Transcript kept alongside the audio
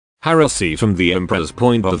Heresy from the Emperor's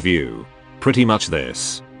point of view. Pretty much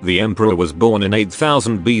this. The Emperor was born in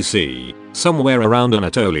 8000 BC, somewhere around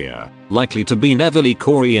Anatolia, likely to be Neveli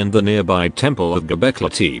Kori and the nearby temple of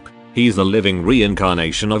Göbekli Tepe. He's the living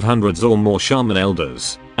reincarnation of hundreds or more shaman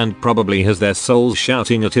elders, and probably has their souls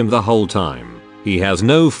shouting at him the whole time. He has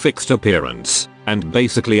no fixed appearance, and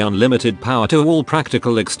basically unlimited power to all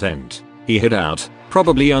practical extent. He hid out,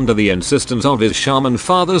 probably under the insistence of his shaman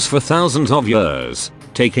fathers for thousands of years,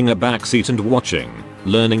 taking a backseat and watching,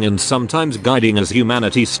 learning and sometimes guiding as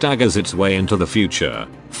humanity staggers its way into the future,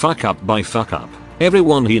 fuck up by fuck up.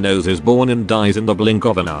 Everyone he knows is born and dies in the blink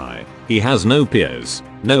of an eye. He has no peers,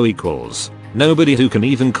 no equals, nobody who can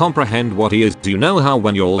even comprehend what he is. Do you know how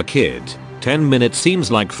when you're a kid, 10 minutes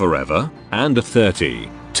seems like forever, and at 30,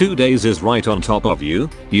 2 days is right on top of you?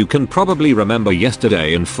 You can probably remember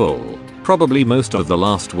yesterday in full, probably most of the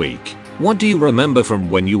last week. What do you remember from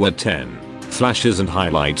when you were 10? Flashes and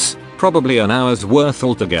highlights, probably an hour's worth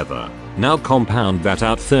altogether. Now compound that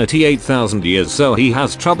out 38,000 years, so he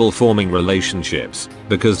has trouble forming relationships,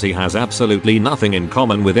 because he has absolutely nothing in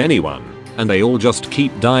common with anyone, and they all just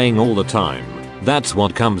keep dying all the time. That's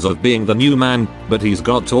what comes of being the new man, but he's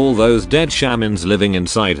got all those dead shamans living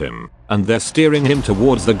inside him, and they're steering him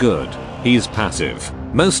towards the good. He's passive,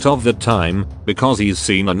 most of the time, because he's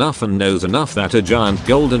seen enough and knows enough that a giant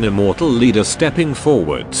golden immortal leader stepping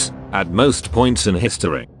forwards, at most points in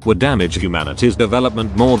history, would damage humanity's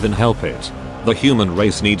development more than help it. The human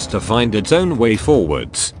race needs to find its own way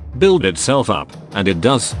forwards, build itself up, and it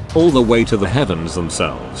does, all the way to the heavens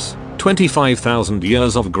themselves. 25,000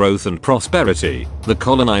 years of growth and prosperity, the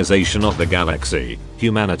colonization of the galaxy,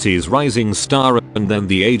 humanity's rising star, and then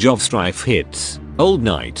the age of strife hits. Old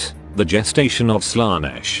night, the gestation of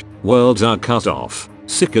Slanesh, worlds are cut off,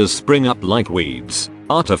 seekers spring up like weeds,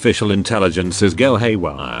 artificial intelligences go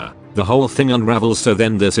haywire. The whole thing unravels, so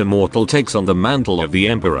then this immortal takes on the mantle of the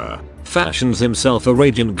Emperor, fashions himself a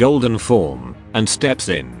radiant golden form, and steps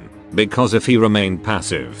in. Because if he remained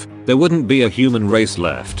passive, there wouldn't be a human race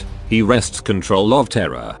left. He wrests control of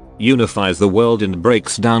terror, unifies the world and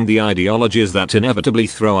breaks down the ideologies that inevitably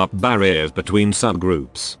throw up barriers between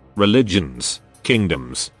subgroups, religions,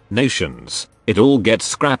 kingdoms, nations. It all gets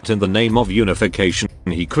scrapped in the name of unification.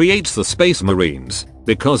 He creates the Space Marines,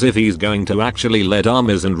 because if he's going to actually lead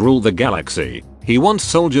armies and rule the galaxy, he wants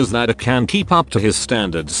soldiers that can keep up to his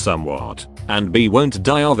standards somewhat, and won't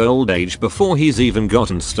die of old age before he's even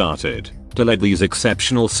gotten started. To lead these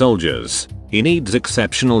exceptional soldiers, he needs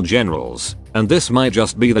exceptional generals, and this might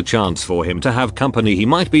just be the chance for him to have company he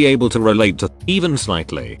might be able to relate to, even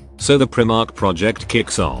slightly. So the Primarch project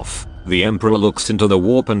kicks off. The Emperor looks into the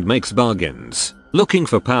warp and makes bargains, looking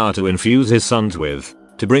for power to infuse his sons with,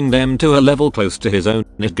 to bring them to a level close to his own.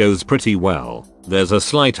 It goes pretty well. There's a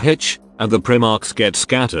slight hitch, and the Primarchs get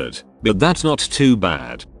scattered, but that's not too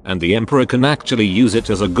bad, and the Emperor can actually use it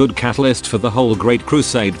as a good catalyst for the whole Great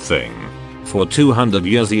Crusade thing. For 200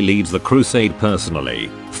 years he leads the crusade personally,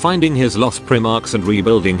 finding his lost Primarchs and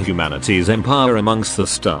rebuilding humanity's empire amongst the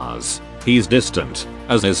stars. He's distant,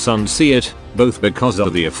 as his sons see it, both because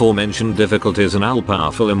of the aforementioned difficulties an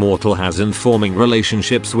all-powerful immortal has in forming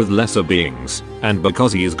relationships with lesser beings, and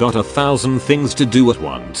because he's got 1,000 things to do at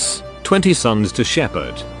once. 20 sons to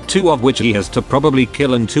shepherd, 2 of which he has to probably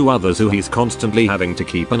kill and 2 others who he's constantly having to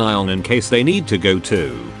keep an eye on in case they need to go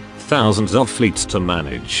too. Thousands of fleets to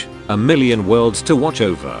manage, 1,000,000 worlds to watch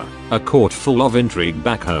over, a court full of intrigue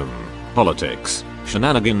back home, politics,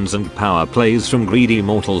 shenanigans and power plays from greedy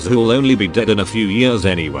mortals who'll only be dead in a few years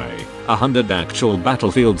anyway, 100 actual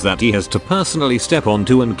battlefields that he has to personally step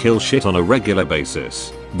onto and kill shit on a regular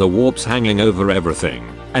basis. The warp's hanging over everything,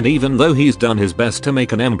 and even though he's done his best to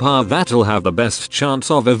make an empire that'll have the best chance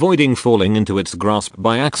of avoiding falling into its grasp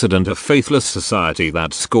by accident, a faithless society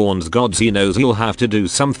that scorns gods, he knows he'll have to do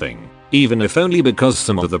something. Even if only because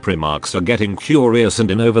some of the Primarchs are getting curious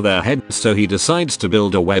and in over their heads, so he decides to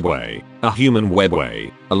build a webway, a human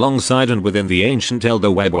webway, alongside and within the ancient Elder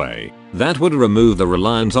webway. That would remove the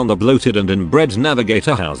reliance on the bloated and inbred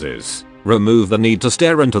navigator houses, remove the need to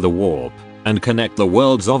stare into the warp, and connect the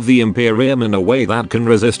worlds of the Imperium in a way that can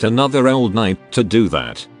resist another old night. To do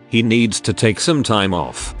that, he needs to take some time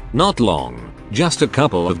off, not long, just a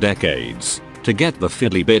couple of decades, to get the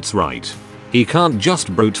fiddly bits right. He can't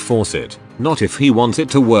just brute force it, not if he wants it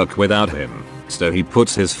to work without him, so he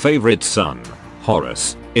puts his favorite son,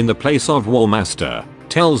 Horus, in the place of War Master,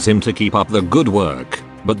 tells him to keep up the good work,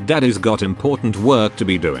 but daddy's got important work to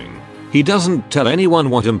be doing. He doesn't tell anyone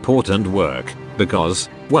what important work, because,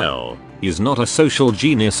 well, he's not a social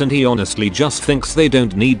genius and he honestly just thinks they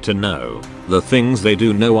don't need to know. The things they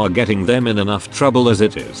do know are getting them in enough trouble as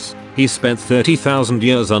it is. He spent 30,000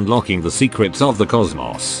 years unlocking the secrets of the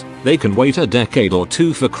cosmos. They can wait a decade or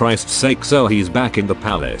two for Christ's sake, so he's back in the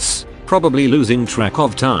palace, probably losing track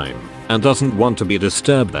of time, and doesn't want to be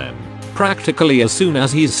disturbed then. Practically as soon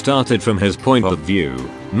as he's started from his point of view,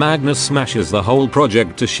 Magnus smashes the whole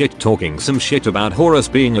project to shit, talking some shit about Horus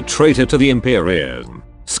being a traitor to the Imperium,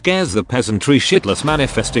 scares the peasantry shitless,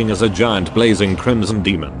 manifesting as a giant blazing crimson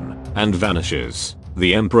demon, and vanishes.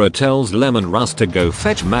 The Emperor tells Lemon Rust to go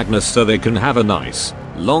fetch Magnus so they can have a nice,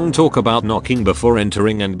 long talk about knocking before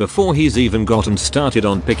entering, and before he's even gotten started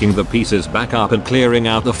on picking the pieces back up and clearing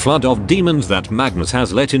out the flood of demons that Magnus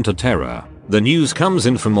has let into Terra, the news comes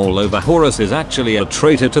in from all over. Horus is actually a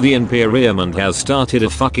traitor to the Imperium and has started a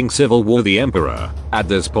fucking civil war. The Emperor, at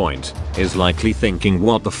this point, is likely thinking,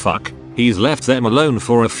 what the fuck? He's left them alone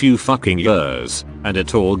for a few fucking years, and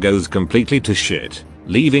it all goes completely to shit.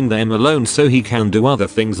 Leaving them alone so he can do other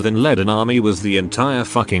things than lead an army was the entire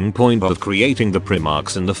fucking point of creating the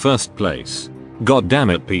Primarchs in the first place. God damn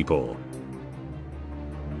it, people.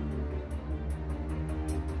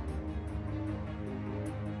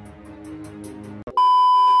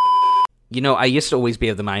 You know, I used to always be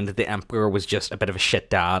of the mind that the Emperor was just a bit of a shit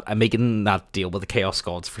dad, and making that deal with the Chaos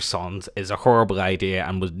Gods for sons is a horrible idea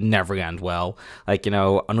and would never end well. Like, you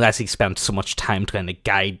know, unless he spent so much time trying to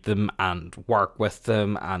guide them and work with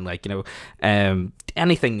them and, like, you know,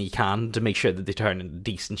 anything he can to make sure that they turn into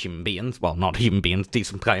decent human beings. Well, not human beings,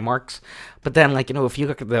 decent Primarchs. But then, like, you know, if you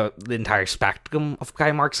look at the entire spectrum of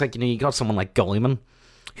Primarchs, like, you know, you got someone like Guilliman,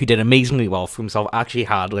 who did amazingly well for himself, actually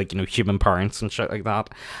had, like, you know, human parents and shit like that,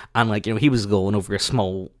 and, like, you know, he was going over a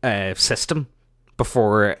small system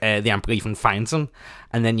before the Emperor even finds him.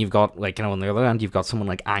 And then you've got, like, you know, on the other end, you've got someone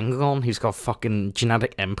like Angron, who's got fucking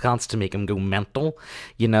genetic implants to make him go mental,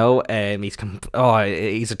 you know.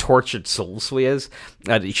 He's a tortured soul, so he is.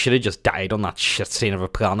 He should have just died on that shit stain of a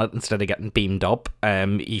planet instead of getting beamed up.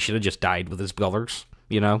 He should have just died with his brothers.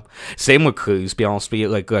 You know, same with Cruz, be honest with you.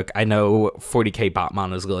 Like, look, I know 40k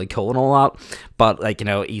Batman is really cool and all that, but, like, you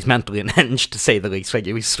know, he's mentally unhinged, to say the least. Like,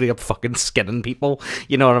 he's straight up fucking skinning people,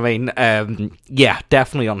 you know what I mean? Yeah,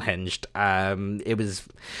 definitely unhinged. It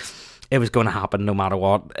was going to happen no matter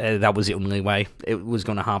what. That was the only way it was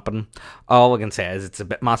going to happen. All I can say is it's a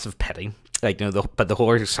bit massive pity. Like, you know, but the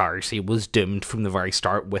whole heresy was doomed from the very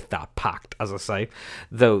start with that pact, as I say.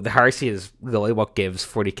 Though the heresy is really what gives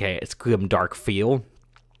 40k its grim dark feel.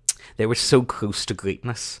 They were so close to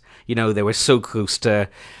greatness, you know. They were so close to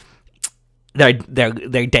their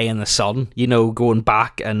day in the sun, you know, going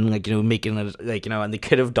back and, like, you know, making it, like, you know, and they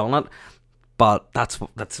could have done it, but that's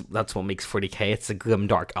what makes 40k. It's the grim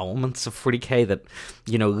dark elements of 40k that,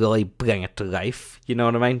 you know, really bring it to life. You know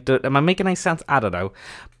what I mean? Am I making any sense? I don't know,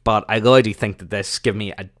 but I really do think that this give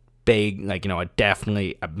me a big, like, you know,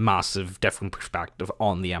 definitely a massive different perspective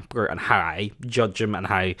on the Emperor and how I judge him and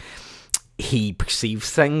how he perceives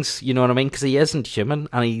things, you know what I mean? Because he isn't human,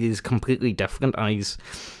 and he is completely different, and he's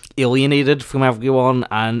alienated from everyone,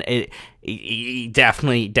 and he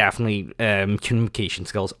definitely communication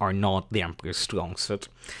skills are not the Emperor's strong suit,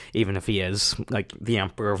 even if he is, like, the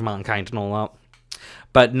Emperor of mankind and all that.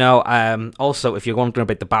 But no, also, if you're wondering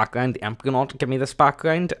about the background, the Emperor not give me this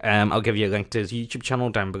background, I'll give you a link to his YouTube channel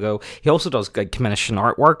down below. He also does, like, commission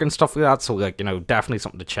artwork and stuff like that, so, like, you know, definitely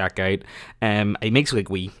something to check out. He makes, like,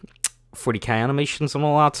 40k animations and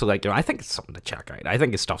all that, so, like, you know, I think it's something to check out. I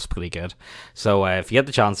think his stuff's pretty good, so if you get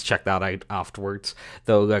the chance to check that out afterwards.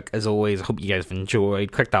 Though, like, as always, I hope you guys have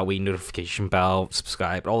enjoyed. Click that wee notification bell,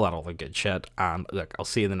 subscribe, all that other good shit, and look, I'll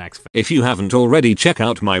see you in the next video. If you haven't already, check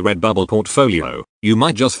out my Redbubble portfolio. You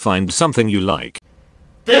might just find something you like.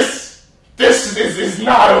 This is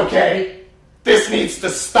not okay. This needs to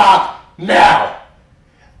stop now.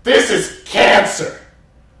 This is cancer.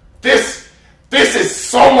 This is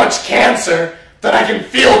so much cancer that I can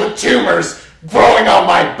feel the tumors growing on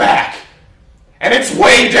my back. And it's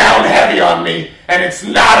way down heavy on me, and it's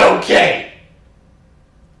not okay.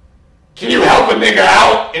 Can you help a nigga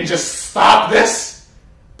out and just stop this?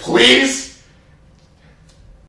 Please?